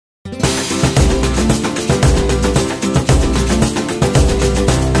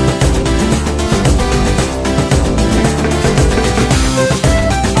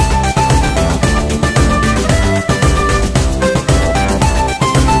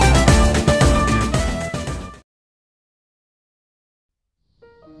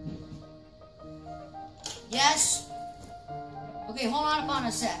Yes? Okay, hold on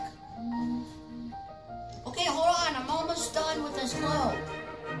a sec. Okay, hold on. I'm almost done with this globe.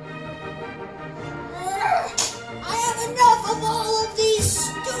 I have enough of all of these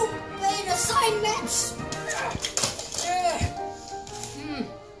stupid assignments.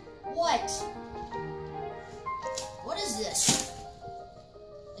 What? What is this?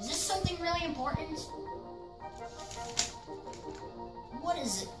 Is this something really important? What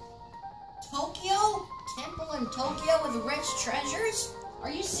is it? Tokyo? Temple in Tokyo with rich treasures?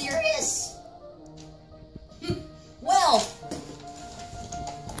 Are you serious? Well,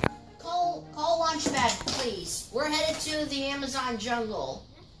 call Launchpad, please. We're headed to the Amazon jungle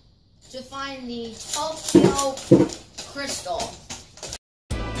to find the Tokyo crystal.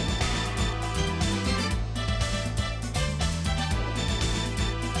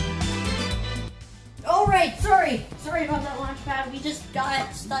 Alright, sorry about that, Launchpad. We just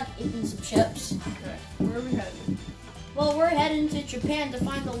got stuck eating some chips. Okay, where are we heading? Well, we're heading to Japan to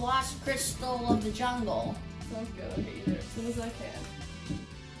find the lost crystal of the jungle. Sounds good. I'll get you there as soon as I can.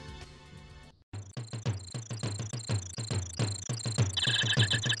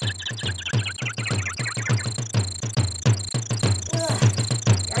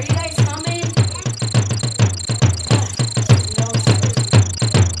 Are you guys coming?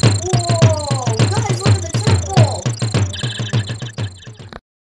 Whoa! Guys, look at the temple!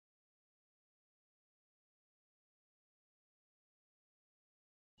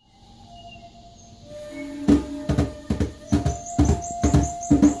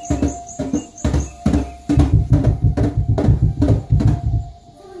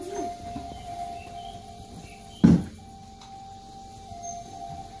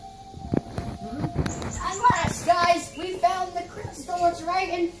 Guys, we found the crystal. It's right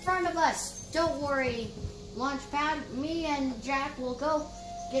in front of us. Don't worry, Launchpad. Me and Jack will go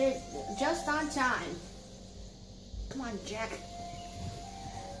get it just on time. Come on, Jack.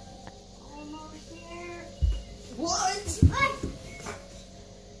 Almost here. What?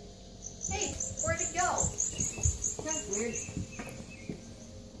 Hey, where'd it go? That's weird.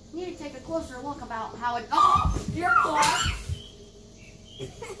 Need to take a closer look about how it. Oh, you're alive.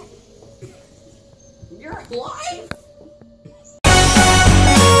 You're alive?